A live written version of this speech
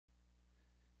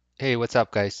Hey, what's up,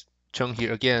 guys? Chung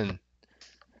here again.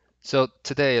 So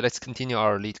today, let's continue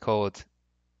our LeetCode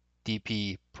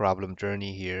DP problem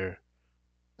journey here.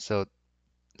 So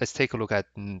let's take a look at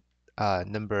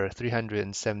number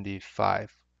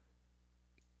 375.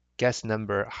 Guess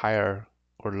number higher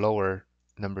or lower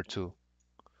number 2.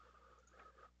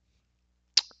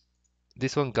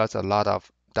 This one got a lot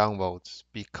of downvotes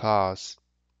because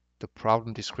the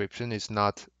problem description is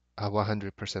not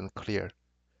 100% clear.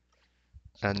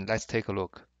 And let's take a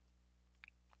look.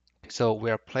 So we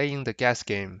are playing the guess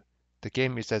game. The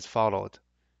game is as followed.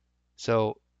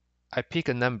 So I pick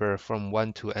a number from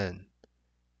 1 to n,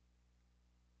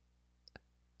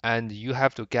 and you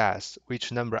have to guess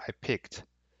which number I picked.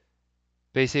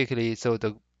 Basically, so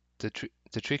the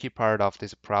tricky part of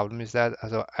this problem is that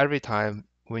so every time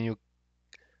when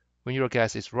your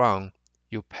guess is wrong,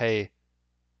 you pay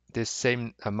this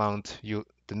same amount the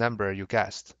number you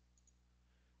guessed,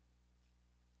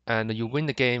 and you win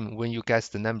the game when you guess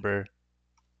the number.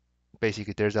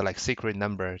 Basically, there's a like secret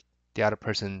number the other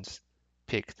person's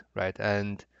picked, right?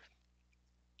 And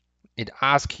it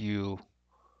asks you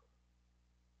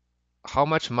how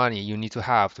much money you need to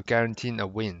have to guarantee a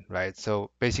win, right? So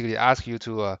basically, ask you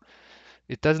to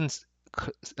it doesn't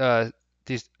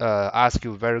this ask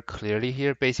you very clearly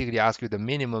here. Basically, ask you the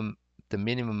minimum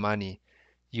money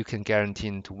you can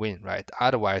guarantee to win, right?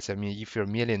 Otherwise, I mean, if you're a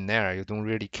millionaire, you don't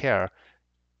really care.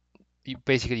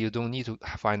 Basically, you don't need to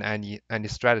find any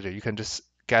strategy. You can just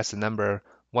guess the number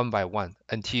one by one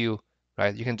until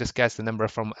right. You can just guess the number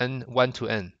from n one to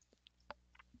n,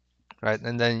 right?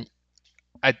 And then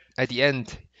at the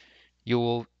end, you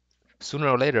will sooner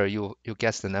or later you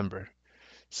guess the number.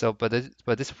 So, but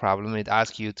this problem it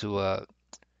asks you to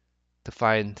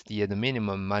find the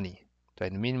minimum money,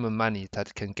 right? The minimum money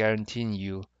that can guarantee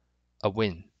you a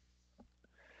win,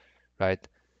 right?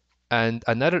 And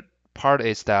another part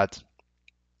is that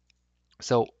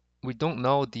so we don't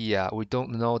know the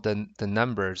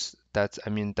numbers that I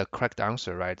mean the correct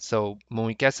answer, right? So when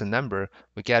we guess a number,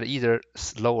 we get either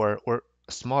lower or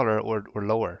smaller or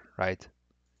lower, right?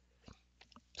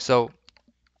 So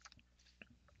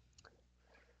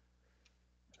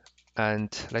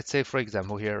and let's say for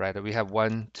example here, right? We have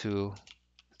 1, 2,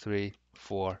 3,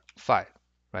 4, 5,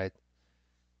 right?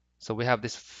 So we have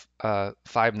this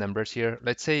five numbers here.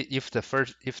 Let's say if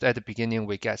at the beginning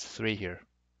we guess three here,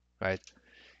 right?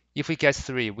 If we guess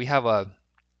three, we have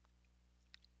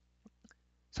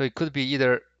so it could be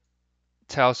either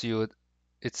tells you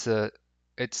it's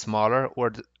it's smaller or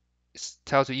it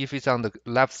tells you if it's on the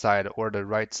left side or the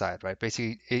right side, right?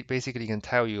 Basically, it basically can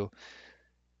tell you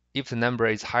if the number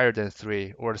is higher than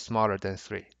three or smaller than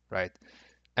three, right?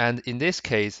 And in this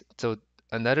case, so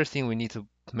another thing we need to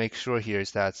make sure here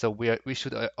is that so we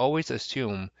should always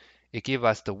assume it give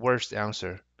us the worst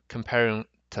answer comparing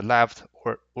to left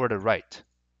or the right,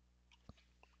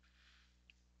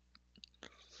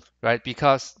 right?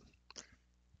 Because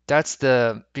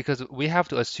we have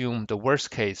to assume the worst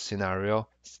case scenario,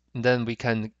 then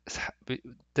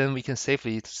then we can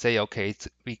safely say okay,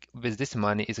 with this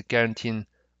money is guaranteeing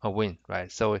a win,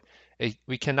 right? So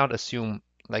we cannot assume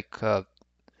like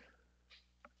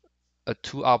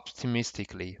too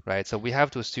optimistically, right? So we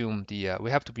have to assume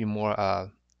we have to be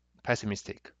more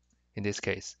pessimistic in this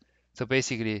case. So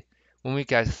basically, when we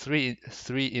get three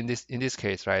in this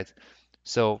case, right?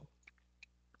 So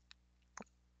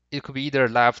it could be either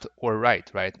left or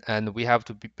right, right? And we have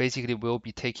to be basically we'll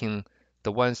be taking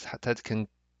the ones that can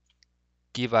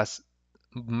give us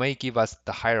may give us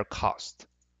the higher cost,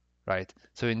 right?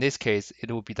 So in this case,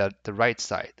 it will be the right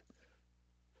side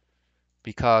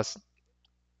because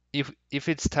if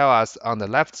it's tell us on the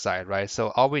left side, right? So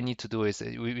all we need to do is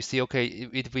we see, okay,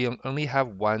 if we only have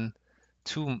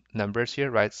two numbers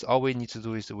here, right? So all we need to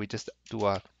do is we just do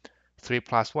a 3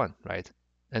 plus 1, right?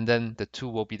 And then the 2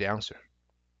 will be the answer,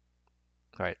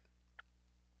 right?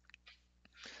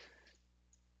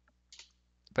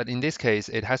 But in this case,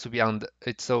 it has to be on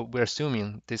so we're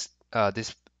assuming this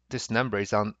number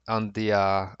is on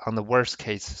the worst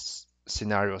case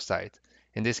scenario side.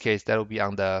 In this case, that will be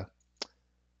on the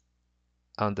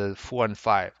 4 and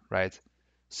 5, right?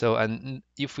 So and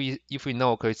if we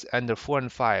know okay, it's under 4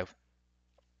 and 5,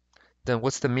 then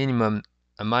what's the minimum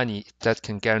money that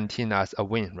can guarantee us a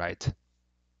win, right?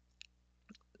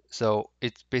 So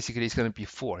it's going to be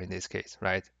 4 in this case,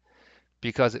 right?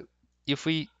 Because if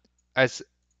we as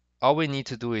all we need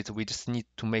to do is we just need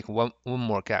to make one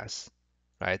more guess,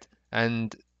 right?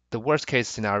 And the worst case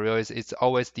scenario is it's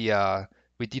always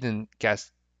we didn't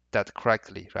guess that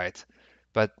correctly, right?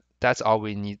 But that's all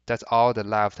we need. That's all the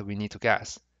left we need to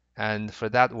guess. And for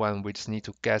that one, we just need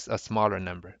to guess a smaller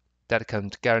number that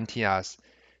can guarantee us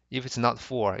If it's not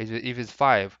 4, if it's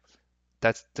 5,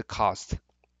 that's the cost.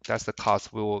 That's the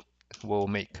cost we will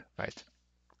make, right?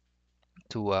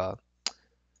 To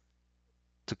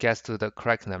to guess to the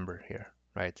correct number here,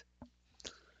 right?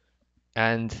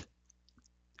 And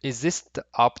is this the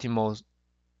optimal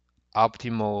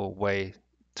way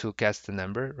to guess the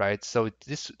number, right? So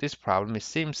this problem, it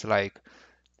seems like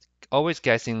always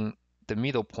guessing the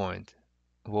middle point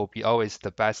will be always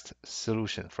the best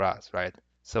solution for us, right?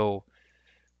 So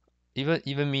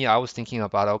even me, I was thinking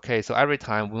about, okay, so every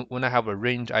time when I have a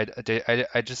range, I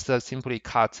just simply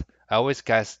cut. I always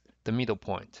guess the middle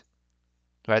point,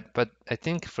 right? But I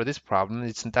think for this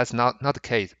problem, that's not the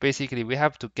case. Basically, we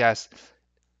have to guess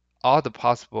all the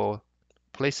possible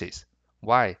places.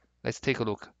 Why? Let's take a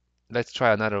look. Let's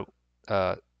try another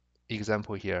uh,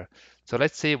 example here. So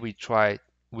let's say we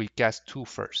guess 2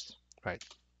 first, right?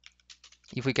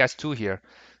 If we guess 2 here,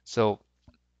 so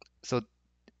so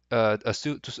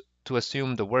to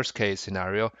assume the worst case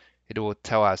scenario, it will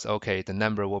tell us, okay, the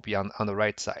number will be on the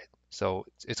right side. So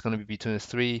it's going to be between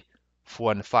 3,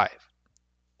 4, and 5,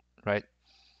 right?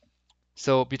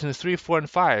 So between 3, 4, and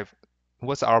 5,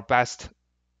 what's our best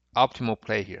optimal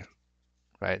play here,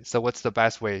 right? So what's the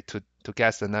best way to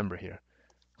guess the number here?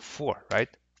 4, right?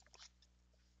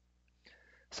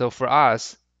 So for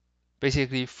us,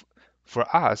 basically,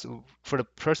 for us, for the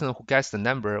person who gets the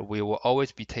number, we will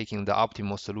always be taking the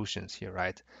optimal solutions here,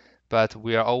 right? But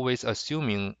we are always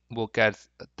assuming we'll get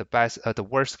the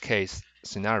worst case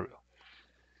scenario.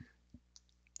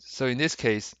 So in this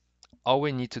case, all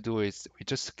we need to do is we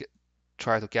just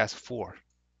try to guess 4,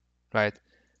 right?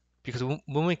 Because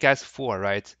when we guess 4,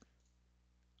 right,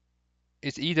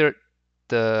 it's either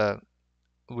the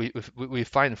we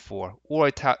find 4, or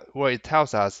it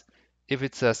tells us if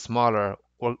it's a smaller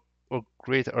or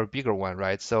greater or bigger one,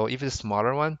 right? So if it's a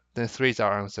smaller one, then 3 is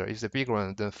our answer. If it's a bigger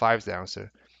one, then 5 is the answer.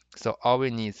 So all we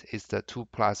need is the 2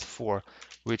 plus 4,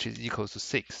 which is equals to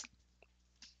 6.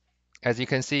 As you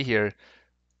can see here,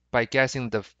 by guessing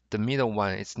the middle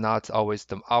one, it's not always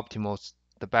the optimal,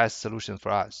 the best solution for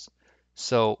us.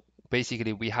 So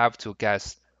basically, we have to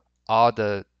guess all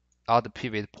the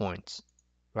pivot points,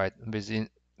 right,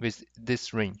 with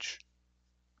this range,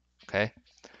 okay?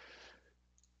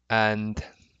 And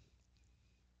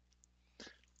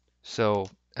so,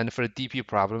 and for the DP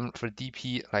problem, for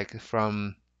DP, like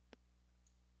from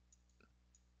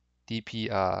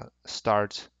DP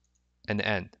start and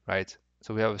end, right?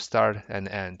 So we have a start and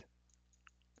end.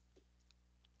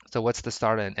 So what's the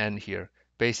start and end here?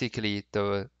 Basically,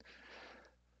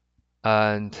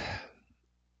 and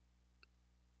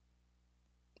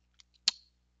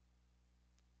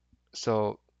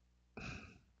so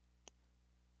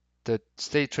the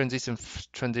state transition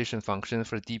function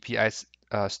for DPS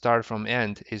start from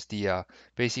end is the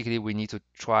basically we need to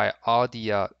try all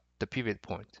the pivot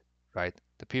point, right?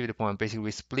 The pivot point, basically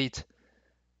we split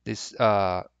this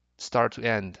start to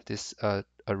end, this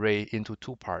array into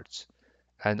 2 parts,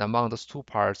 and among those 2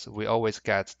 parts we always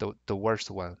get the worst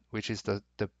one, which is the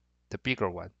bigger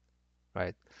one,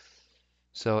 right?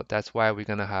 So that's why we're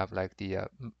gonna have like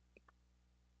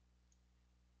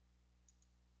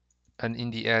and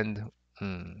in the end,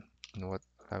 you know what?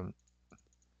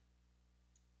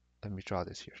 Let me draw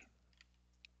this here.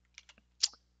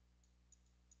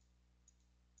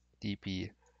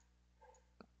 DP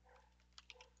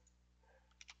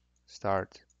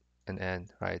start and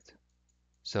end, right?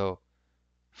 So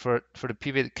for the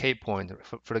pivot K point,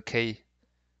 for the K,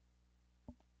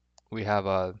 we have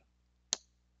a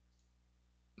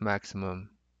maximum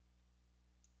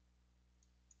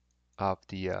of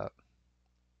the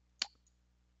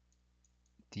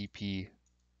DP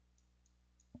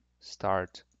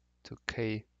start to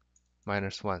K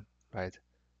minus 1, right?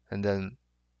 And then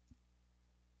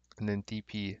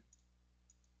DP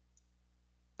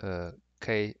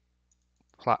K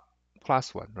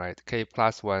plus 1, right? K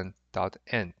plus 1 dot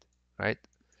end, right?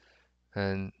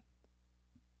 And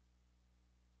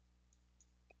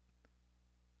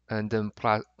then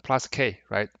plus K,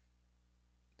 right?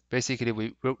 Basically,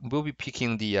 we'll be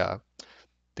picking the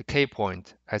K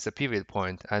point as a pivot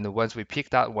point, and once we pick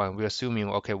that one, we're assuming,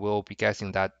 okay, we'll be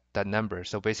guessing that number.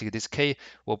 So basically, this K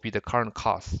will be the current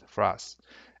cost for us.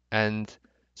 And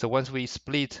so once we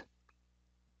split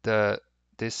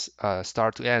this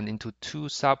start to end into 2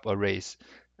 sub-arrays,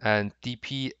 and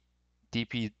dp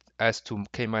s to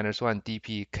k minus 1,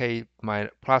 dp k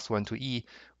plus 1 to e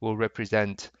will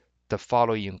represent the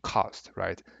following cost,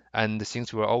 right? And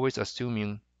since we're always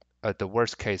assuming the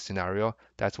worst case scenario,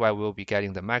 that's why we'll be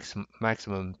getting the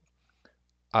maximum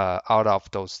out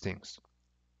of those things,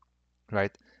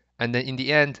 right? And then in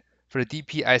the end, for the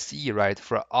DPSE, right,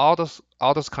 for all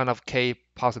those kind of K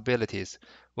possibilities,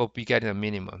 we'll be getting a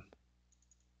minimum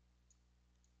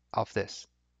of this,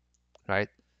 right?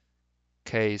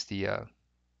 K is the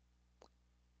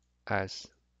S,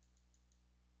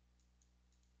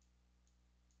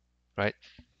 right?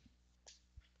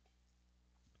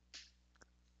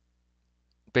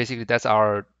 Basically, that's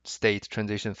our state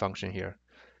transition function here.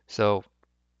 So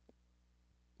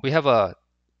we have a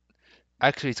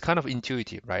actually it's kind of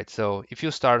intuitive, right? So if you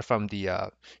start from the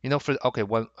for okay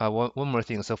one more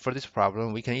thing. So for this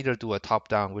problem, we can either do a top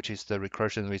down, which is the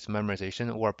recursion with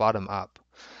memorization, or bottom up.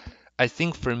 I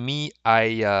think for me,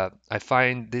 I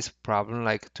find this problem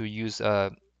like to use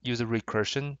a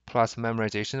recursion plus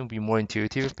memorization would be more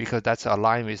intuitive because that's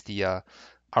aligned with the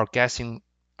our guessing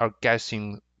our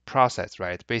guessing process,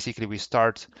 right? Basically, we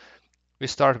start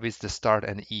with the start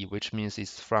and e, which means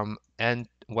it's from n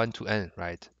 1 to n,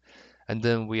 right? And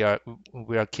then we are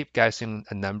keep guessing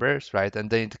numbers, right? And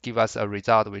then to give us a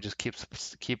result, we just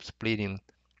keep splitting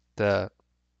the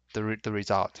the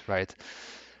result, right?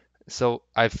 So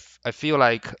I feel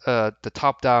like the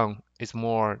top down is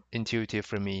more intuitive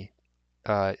for me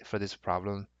for this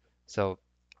problem. So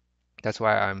that's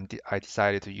why I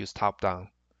decided to use top down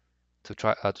to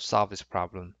try to solve this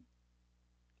problem.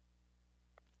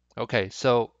 Okay,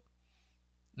 so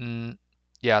mm,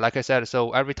 yeah, like I said,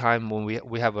 so every time when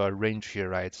we have a range here,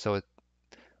 right? So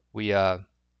we uh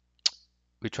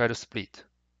we try to split.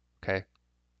 Okay,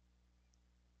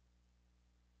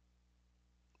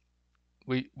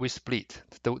 we split.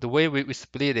 The way we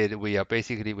split it, we are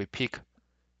basically we pick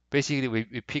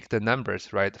the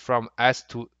numbers, right, from S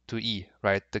to E,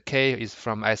 right? The K is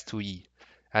from S to E,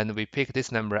 and we pick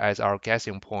this number as our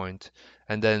guessing point,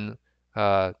 and then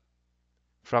uh,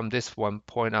 from this one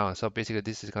point on, so basically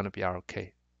this is going to be our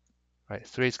K, right?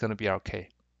 3 is going to be our K,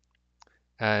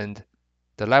 and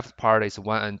the left part is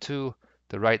 1 and 2,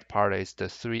 the right part is the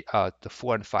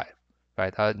 4 and 5,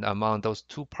 right? And among those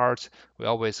two parts, we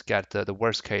always get the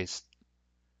worst case,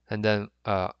 and then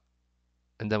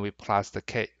we plus the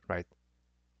K, right,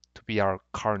 to be our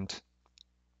current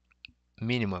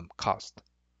minimum cost,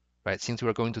 right? Since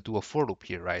we're going to do a for loop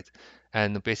here, right?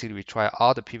 And basically we try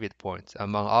all the pivot points.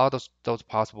 Among all those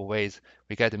possible ways,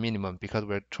 we get the minimum because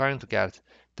we're trying to get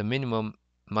the minimum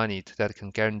money that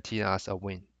can guarantee us a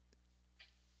win.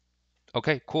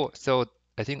 Okay, cool. So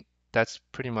I think that's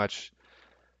pretty much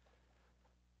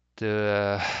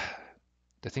the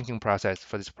the thinking process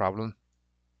for this problem.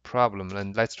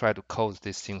 And let's try to code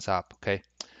these things up, okay?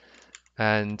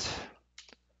 And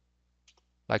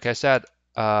like I said,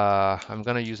 I'm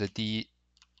gonna use a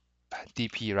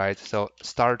DP, right? So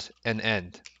start and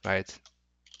end, right?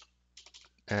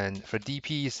 And for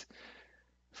DPs,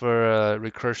 for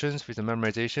recursions with the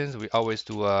memorizations, we always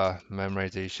do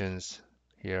memorizations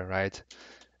here, right?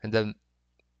 And then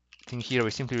I think here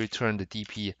we simply return the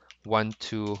DP 1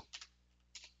 to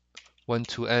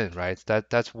n, right?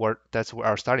 That's where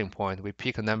our starting point. We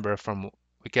pick a number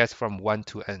we guess from 1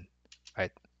 to n,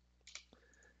 right?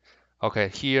 Okay,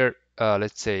 here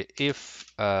let's say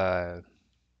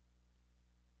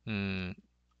mm,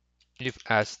 if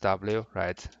SW,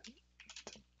 right,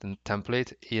 the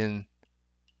template in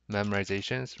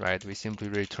memorizations, right, we simply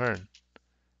return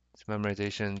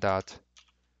memorization dot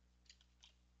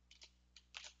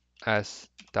s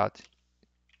dot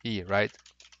e, right?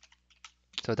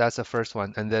 So that's the first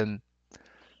one, and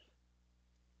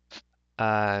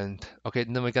okay,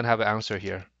 then we're gonna have an answer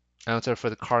here, answer for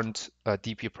the current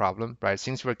DP problem, right?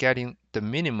 Since we're getting the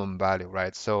minimum value,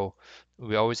 right? So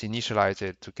we always initialize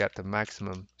it to get the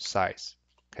maximum size,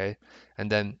 okay?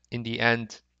 And then in the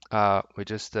end, we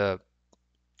just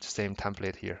same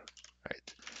template here,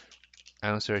 right?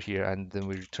 Answer here, and then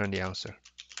we return the answer,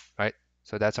 right?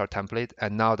 So that's our template,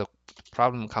 and now the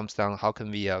problem comes down, how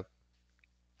can we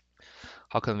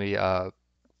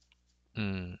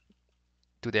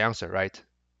do the answer, right?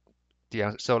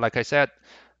 So like I said,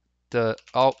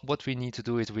 what we need to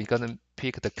do is we're gonna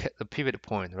pick the pivot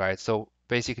point, right? So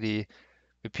basically,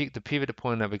 we pick the pivot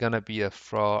point that we're gonna be a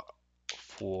for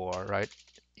right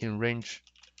in range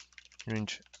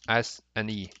S and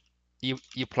E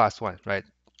plus one, right?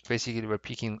 Basically, we're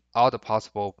picking all the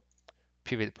possible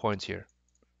pivot points here,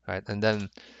 right? And then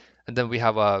we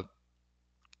have a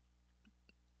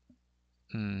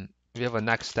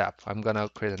next step. I'm gonna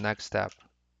create a next step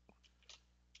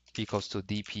equals to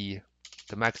dp,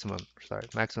 the maximum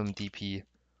dp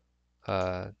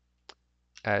uh,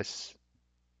 s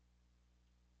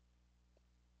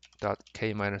dot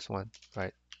k minus one,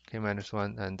 right? K minus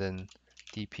one, and then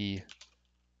dp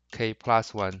k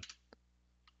plus one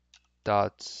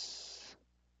dot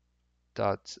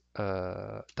dot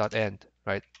end,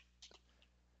 right?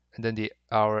 And then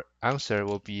our answer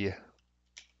will be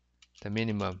the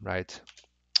minimum, right?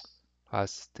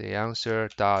 As the answer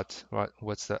dot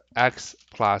what's the x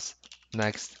plus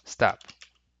next step,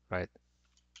 right?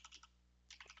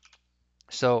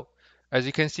 So as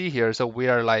you can see here, so we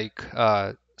are like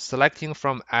selecting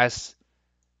from s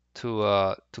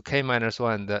to k minus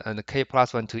one and the k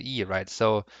plus one to e, right?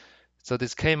 So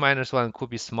this k minus one could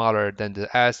be smaller than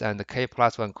the s, and the k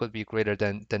plus one could be greater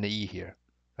than the e here,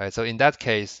 right? So in that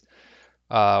case,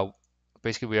 uh,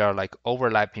 basically we are like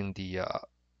overlapping the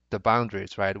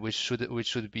boundaries, right?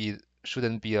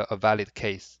 Shouldn't be a valid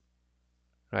case,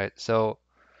 right? So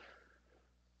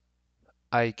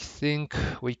I think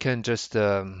we can just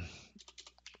for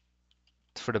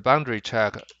the boundary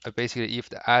check, basically if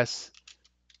the s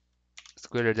is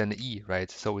greater than the e, right?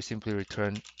 So we simply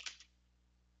return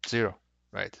 0,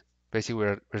 right?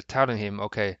 Basically we're telling him,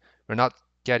 okay, we're not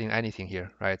getting anything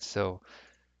here, right? So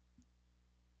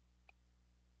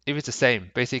if it's the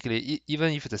same, basically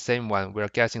even if it's the same one, we're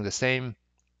getting the same.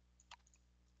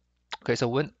 Okay, so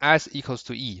when s equals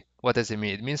to e, what does it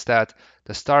mean? It means that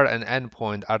the start and end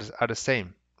point are the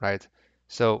same, right?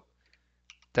 So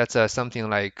that's something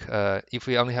like if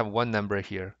we only have one number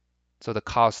here, so the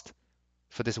cost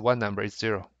for this one number is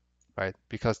 0, right?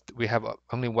 Because we have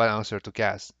only one answer to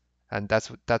guess, and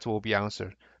that will be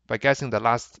answered. By guessing the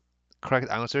last correct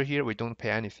answer here, we don't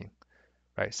pay anything,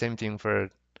 right? Same thing for,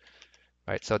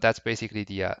 right? So that's basically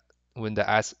the when the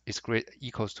s is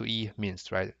equals to e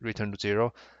means, right? Return to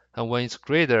 0. And when it's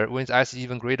greater, when s is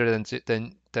even greater than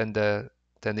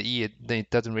the e, then it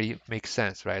doesn't really make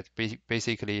sense, right?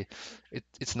 Basically,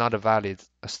 it's not a valid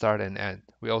start and end.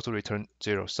 We also return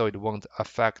 0, so it won't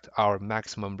affect our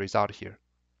maximum result here.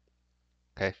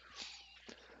 Okay.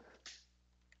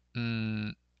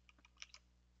 Mm,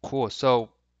 cool. So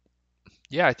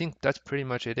yeah, I think that's pretty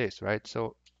much it is, right?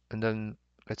 So and then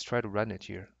let's try to run it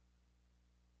here.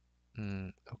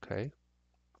 Okay.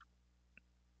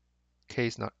 K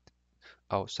is not.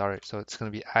 Oh, sorry. So it's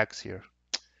gonna be X here.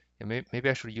 Yeah, maybe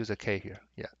I should use a K here.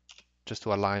 Yeah, just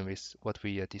to align with what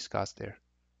we discussed there.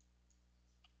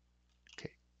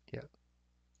 Okay. Yeah.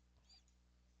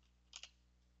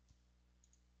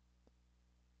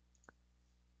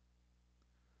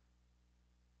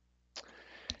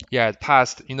 Yeah, it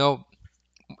passed.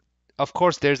 Of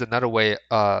course, there's another way,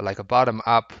 like a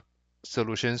bottom-up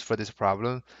solutions for this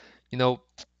problem. You know,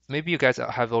 maybe you guys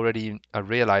have already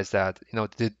realized that,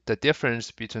 the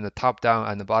difference between the top-down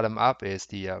and the bottom-up is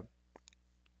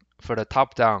for the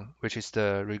top-down, which is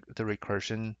the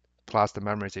recursion plus the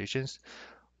memorizations,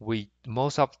 we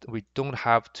don't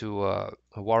have to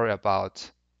worry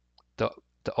about the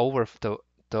the over the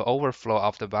overflow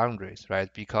of the boundaries,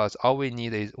 right? Because all we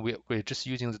need is we're just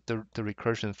using the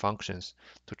recursion functions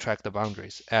to track the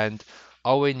boundaries, and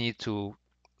all we need to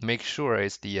make sure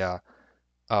is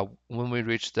when we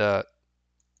reach the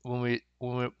when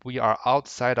we are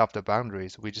outside of the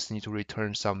boundaries, we just need to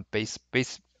return some base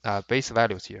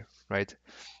values here, right?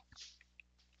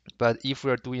 But if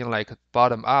we're doing like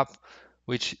bottom up,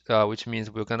 which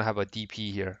means we're gonna have a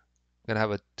DP here, we're gonna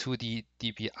have a 2D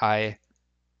DPI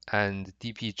and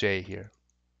DPJ here,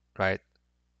 right?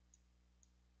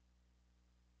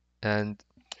 And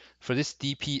for this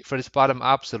bottom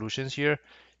up solutions here,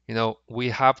 we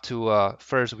have to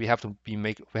first we have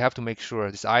to make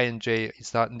sure this I and J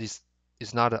is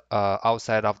not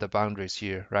outside of the boundaries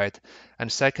here, right?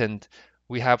 And second,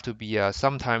 we have to be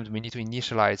sometimes we need to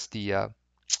initialize the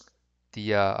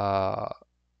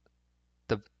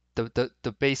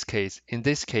the base case. In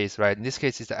this case, right? In this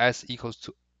case, it's s equals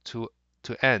to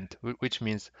end, which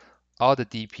means all the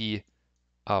dp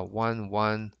 1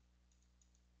 1,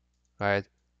 right?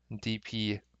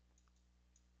 dp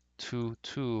 2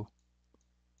 2,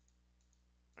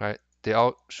 right? They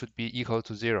all should be equal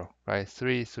to 0, right?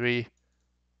 3 3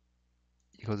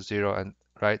 equal to 0, and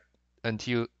right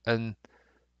until n,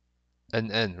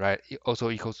 right?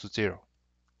 Also equals to 0.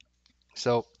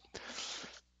 So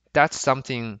that's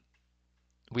something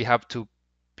we have to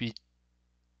be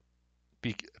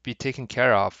be taken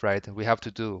care of, right? We have to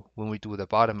do when we do the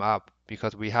bottom up,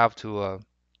 because we have to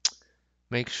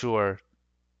make sure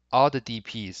all the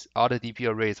DP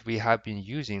arrays we have been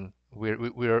using,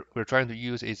 we're trying to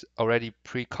use is already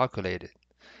pre-calculated.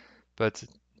 But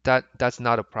that's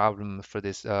not a problem for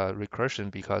this recursion,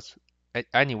 because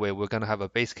anyway we're gonna have a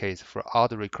base case for all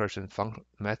the recursion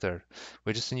method.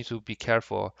 We just need to be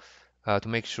careful to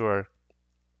make sure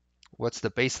what's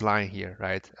the baseline here,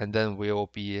 right? And then we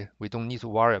don't need to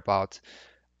worry about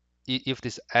if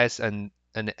this s and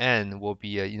n will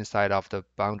be inside of the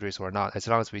boundaries or not, as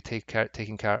long as we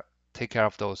taking care take care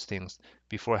of those things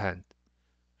beforehand,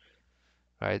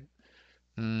 right?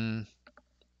 Mm,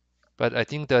 but I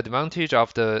think the advantage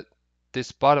of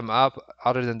this bottom up,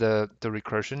 other than the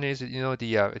recursion, is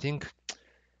the I think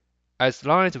as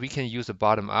long as we can use the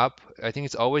bottom up, I think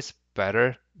it's always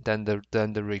better than the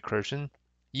recursion,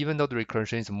 even though the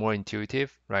recursion is more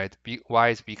intuitive, right? Why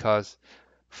is because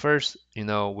first,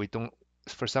 we don't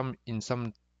for some in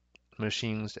some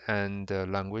machines and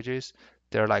languages,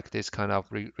 there are like this kind of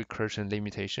recursion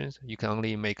limitations. You can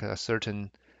only make a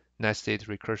certain nested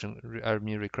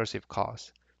recursive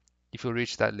calls. If you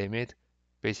reach that limit,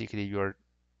 basically your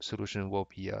solution will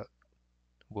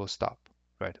stop,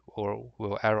 right? Or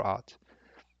will error out.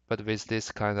 But with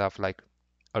this kind of like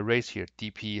arrays here,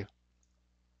 DP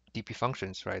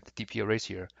functions, right? DP arrays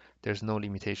here, there's no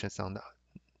limitations on that.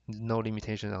 No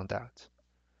limitation on that.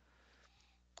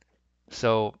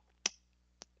 So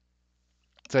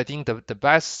I think the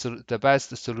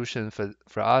best solution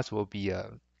for us will be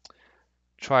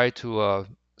try to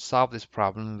solve this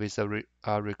problem with a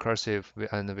recursive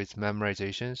and with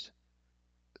memorizations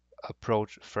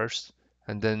approach first,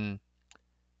 and then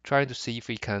try to see if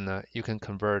you can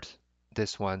convert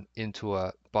this one into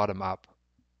a bottom up.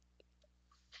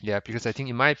 Yeah, because I think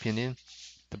in my opinion,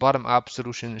 the bottom up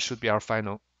solution should be our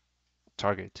final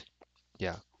target.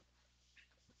 Yeah,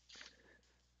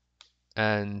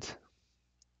 and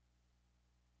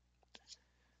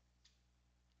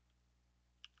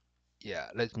yeah,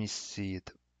 let me see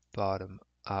the bottom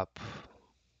up.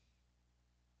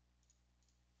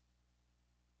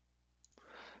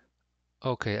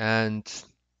 Okay, and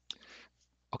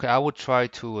okay, I will try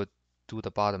to do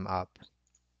the bottom up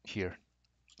here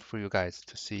for you guys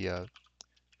to see.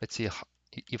 Let's see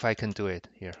if I can do it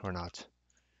here or not.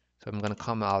 So I'm gonna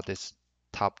come out this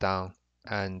top down,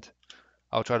 and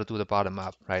I'll try to do the bottom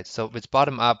up, right? So with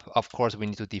bottom up, of course, we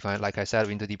need to define, like I said,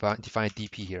 we need to define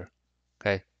DP here.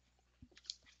 Okay.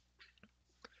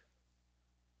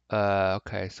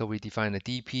 Okay, so we define the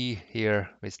DP here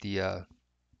with the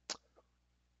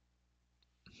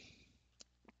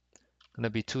gonna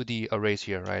be 2D arrays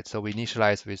here, right? So we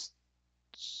initialize with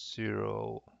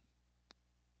 0.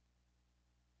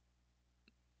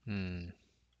 Hmm.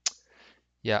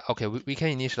 Yeah, okay, we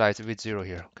can initialize with 0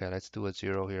 here. Okay, let's do a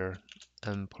 0 here,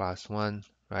 n plus 1,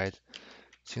 right?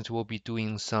 Since we'll be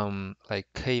doing some like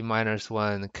k minus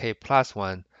 1, k plus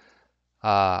 1,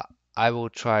 I will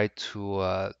try to,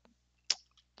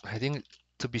 I think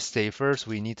to be safer, so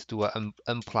we need to do a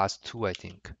n plus 2, I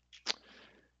think.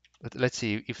 But let's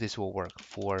see if this will work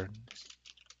for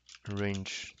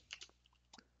range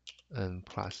n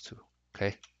plus 2.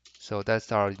 Okay, so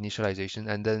that's our initialization,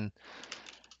 and then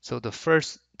so the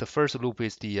first loop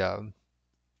is the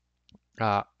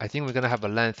I think we're gonna have a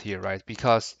length here, right?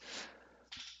 Because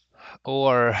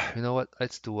or you know what?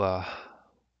 Let's do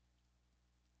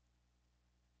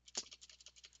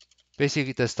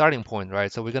basically the starting point,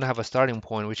 right? So we're gonna have a starting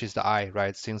point, which is the I,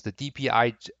 right? Since the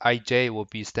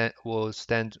dpij will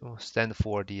stand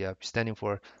for the standing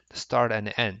for the start and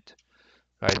the end,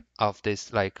 right? Of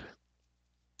this like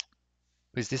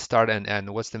with this start and end,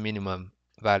 what's the minimum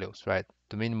values, right?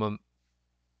 The minimum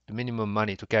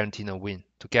money to guarantee a win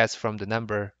to guess from the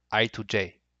number I to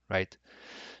j, right?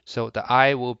 So the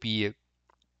I will be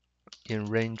in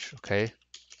range, okay,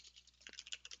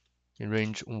 in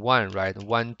range 1, right?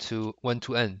 1 to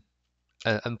n,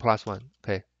 n plus 1,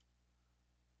 okay.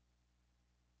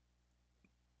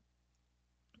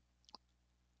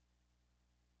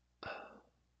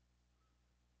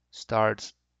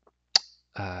 Starts,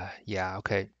 yeah,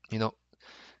 okay.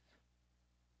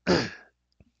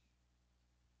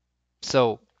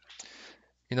 So,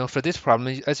 for this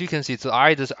problem, as you can see, so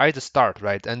I the start,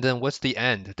 right? And then what's the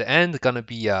end? The end is gonna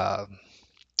be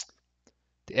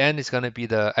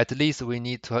the at least we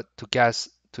need to guess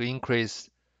to increase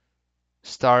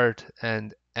start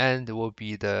and end will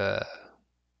be the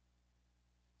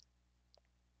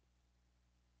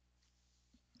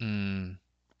mm,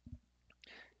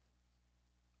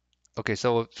 okay.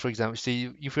 So for example,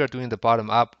 see if we are doing the bottom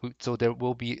up, so there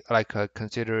will be like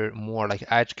consider more like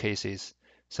edge cases.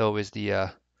 So with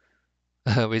the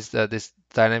with this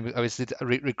dynamic with the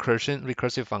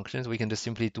recursive functions, we can just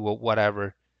simply do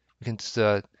whatever. We can just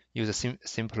use a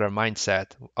simpler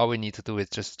mindset. All we need to do is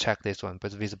just check this one.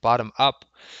 But with bottom up,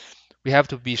 we have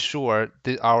to be sure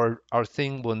that our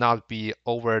thing will not be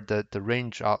over the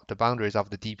range of the boundaries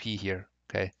of the DP here.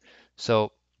 Okay,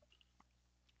 so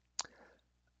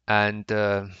and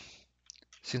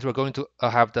since we're going to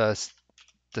have the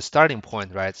starting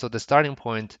point, right? So the starting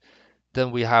point, then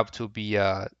we have to be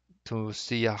to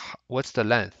see what's the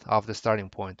length of the starting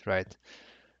point, right?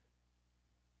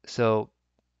 So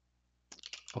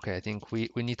Okay, I think we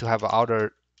need to have an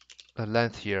outer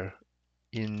length here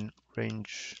in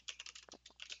range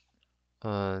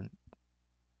uh,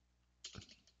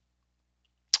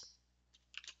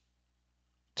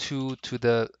 2 to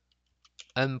the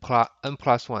n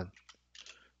plus 1,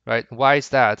 right? Why is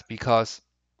that? Because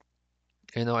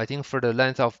I think for the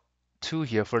length of 2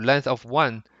 here, for length of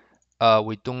 1,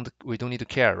 we don't need to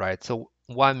care, right? So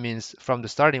 1 means from the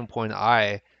starting point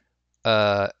uh,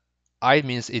 I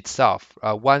means itself,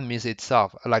 1 means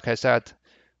itself. Like I said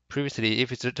previously,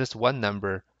 if it's just one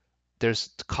number, there's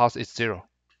the cost is 0,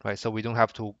 right? So we don't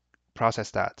have to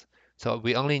process that. So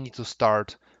we only need to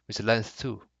start with length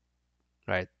 2,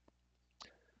 right?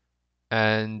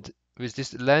 And with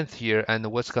this length here,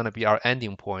 and what's going to be our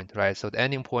ending point, right? So the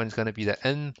ending point is going to be the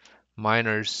n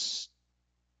minus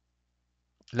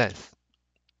length.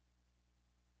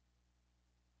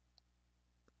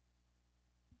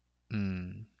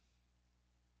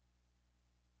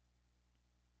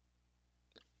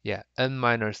 Yeah, n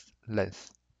minus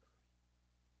length.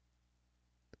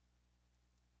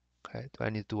 Okay, do I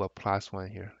need to do a plus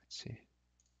 1 here? Let's see.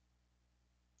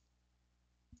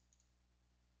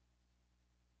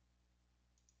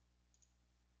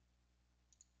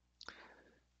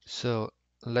 So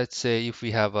let's say if we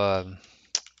have a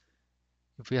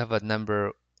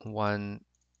number 1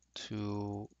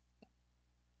 to,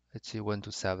 let's see, 1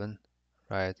 to 7,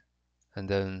 right? And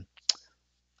then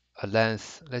a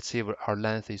length, let's see, our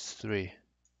length is 3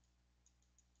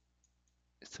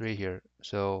 here.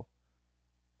 So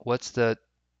what's the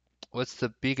what's the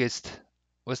biggest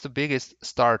what's the biggest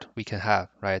start we can have,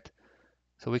 right?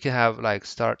 So we can have like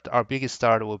our biggest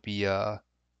start will be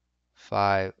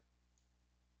 5,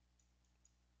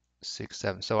 6,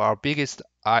 7. So our biggest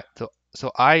the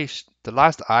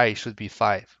last I should be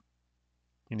 5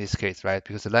 in this case, right?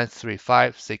 Because the length 3,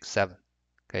 5, 6, 7.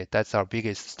 Okay, that's our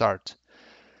biggest start.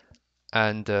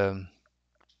 And then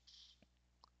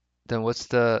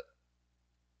so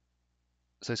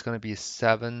it's going to be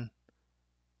 7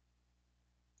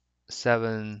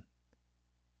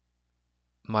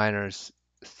 minus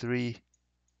 3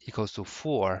 equals to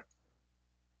 4,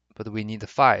 but we need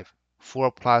 5.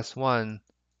 4 plus 1,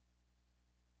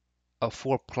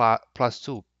 4 plus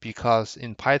 2, because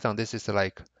in Python this is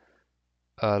like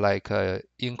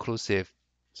inclusive.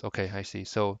 So, okay, I see.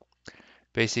 So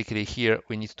basically here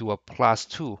we need to do a plus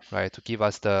 2, right, to give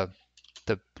us the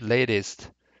latest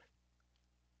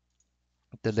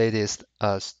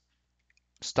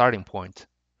starting point,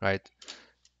 right?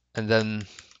 And then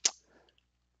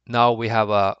now we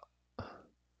have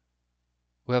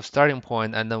starting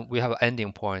point, and then we have an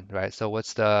ending point, right? So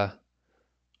what's the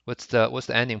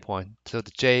ending point? So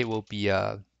the j will be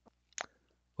the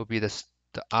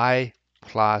I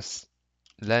plus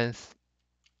length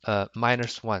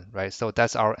minus 1, right? So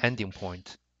that's our ending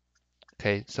point.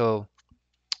 Okay, so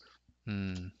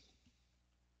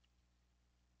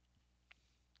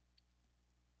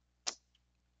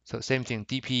so same thing,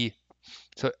 dp.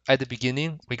 So at the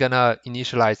beginning, we're gonna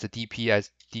initialize the dp as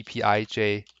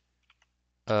dpij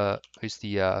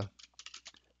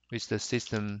with the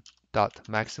system dot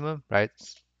maximum, right?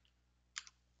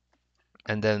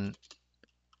 And then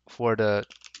for the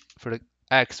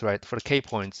x, right, for the k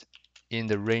points in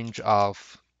the range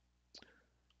of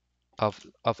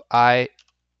I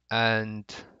and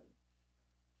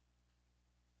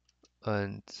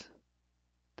and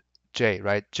j,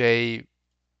 right? J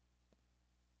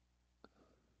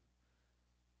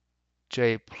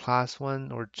plus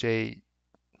 1 or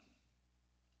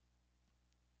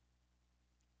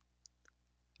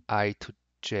I to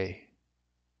j.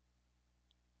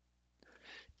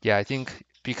 Yeah, I think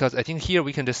because I think here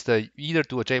we can just either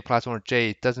do a j plus 1 or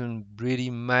j. It doesn't really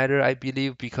matter, I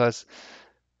believe, because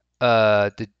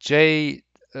the j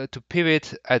to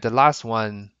pivot at the last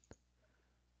one.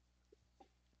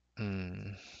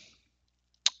 mm,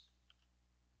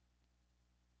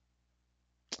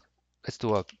 let's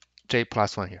do a j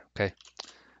plus 1 here, okay?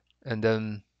 And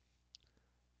then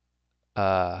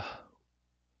uh,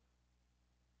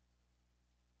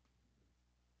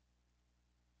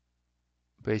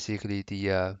 basically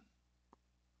uh,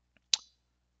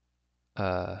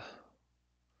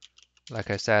 like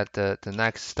I said, the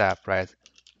next step, right?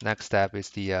 Next step is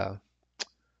the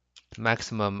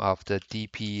maximum of the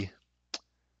dp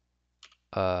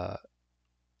uh,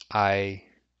 I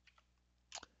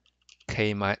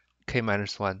k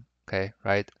minus 1, okay,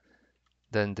 right?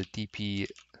 Then the dp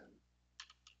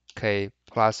k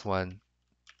plus 1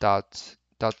 dot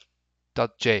dot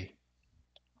dot j,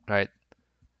 right?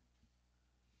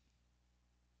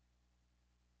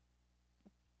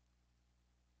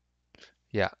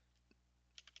 Yeah,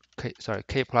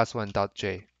 k plus 1 dot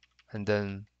j, and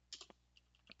then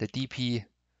the dp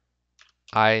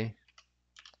I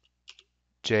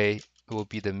j will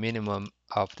be the minimum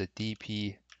of the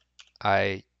dp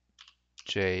I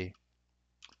j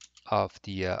of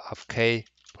the of k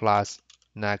plus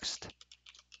next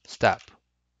step,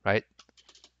 right?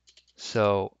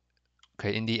 So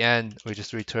okay, in the end, we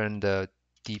just return the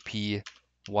dp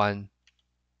 1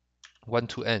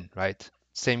 to n, right?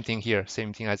 Same thing here,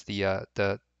 same thing as the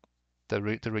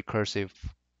recursive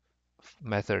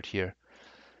method here.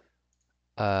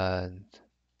 And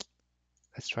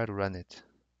let's try to run it.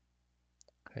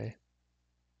 Okay.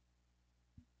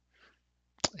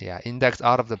 Yeah, index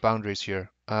out of the boundaries here.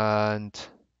 And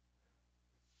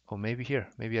oh, maybe here.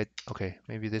 Okay,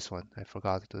 maybe this one. I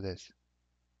forgot to do this.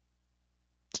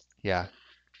 Yeah,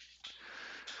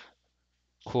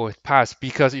 cool, it passed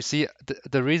because you see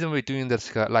the reason we're doing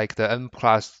this like the n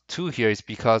plus 2 here is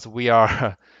because we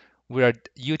are we're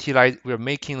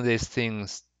making these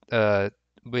things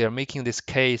we are making this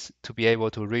case to be able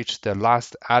to reach the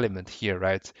last element here,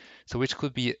 right? So which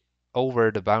could be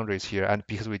over the boundaries here, and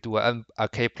because we do a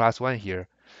k plus 1 here,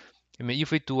 I mean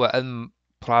if we do a n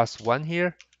plus 1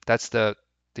 here, that's the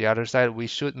other side. We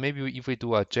should maybe if we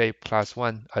do a j plus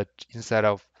 1 instead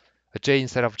of a j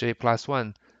instead of j plus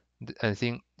 1, I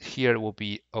think here will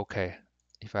be okay.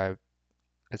 If I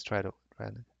let's try to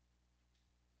run it.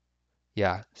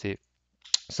 Yeah, see.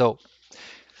 So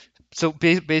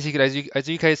basically, as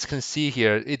you guys can see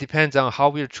here, it depends on how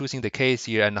we're choosing the case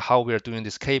here and how we're doing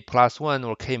this k plus 1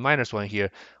 or k minus 1 here.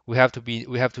 We have to be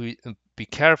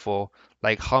careful,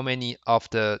 like how many of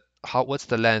the what's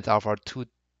the length of our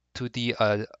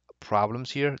 2D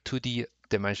problems here, 2D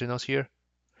dimensionals here,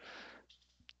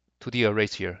 2D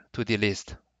arrays here, 2D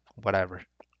list, whatever.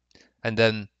 And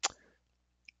then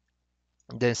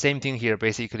same thing here,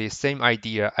 basically same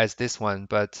idea as this one,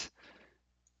 but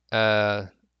uh,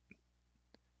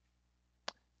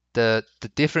 the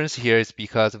difference here is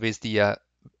because with the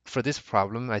for this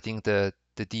problem, I think the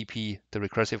DP, the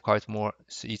recursive call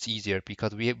is it's easier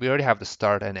because we already have the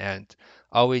start and end.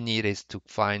 All we need is to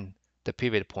find the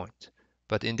pivot point.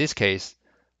 But in this case,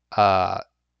 uh,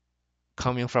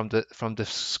 coming from the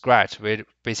scratch, we're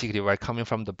coming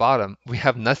from the bottom, we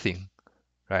have nothing,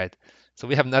 right? So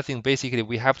we have nothing. Basically,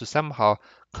 we have to somehow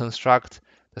construct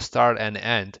the start and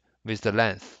end with the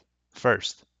length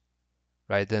first,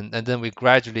 right? And then we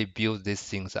gradually build these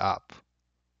things up.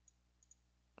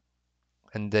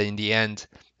 And then in the end,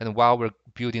 and while we're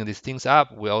building these things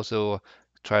up, we also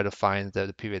try to find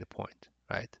the pivot point,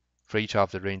 right? For each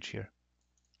of the range here.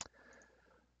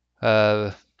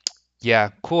 Uh,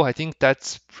 yeah, cool. I think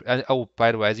that's, oh,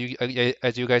 by the way,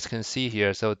 as you guys can see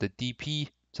here, so the DP,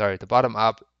 sorry, the bottom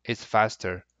up is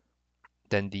faster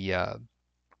than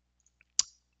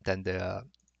than the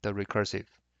recursive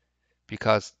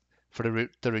because for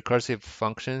the recursive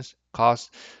functions, cause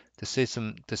the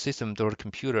system or the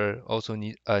computer also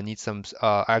needs some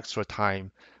extra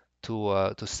time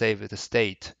to save the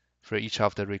state for each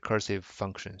of the recursive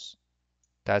functions.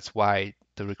 That's why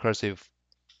the recursive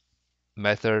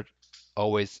method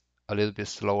always a little bit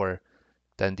slower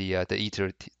than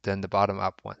than the bottom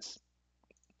up ones.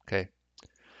 Okay,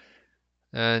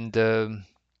 and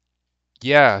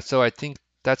yeah, so I think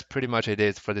that's pretty much it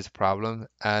is for this problem,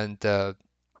 and a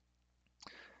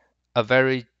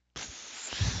very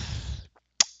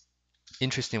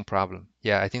interesting problem.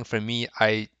 Yeah, I think for me,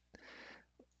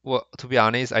 well, to be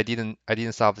honest, I didn't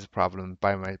solve this problem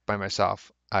by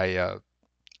myself. I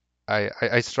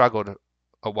struggled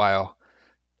a while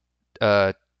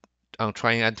uh on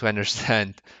trying to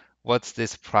understand what's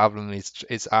this problem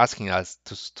is asking us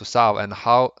to solve and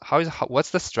what's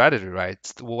the strategy, right?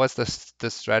 What's the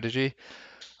strategy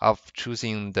of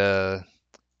choosing the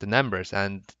numbers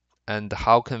and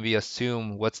how can we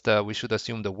assume we should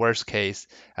assume the worst case,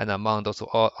 and among those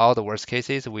all the worst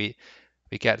cases we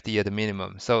get the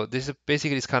minimum. So this is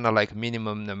basically it's kind of like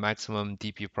minimum and maximum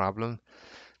DP problem,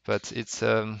 but it's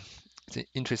an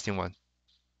interesting one.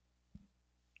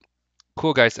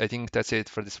 Cool guys, I think that's it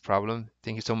for this problem.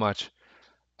 Thank you so much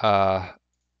uh,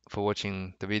 for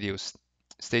watching the videos.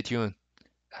 Stay tuned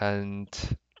and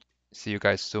see you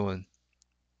guys soon.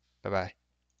 Bye bye.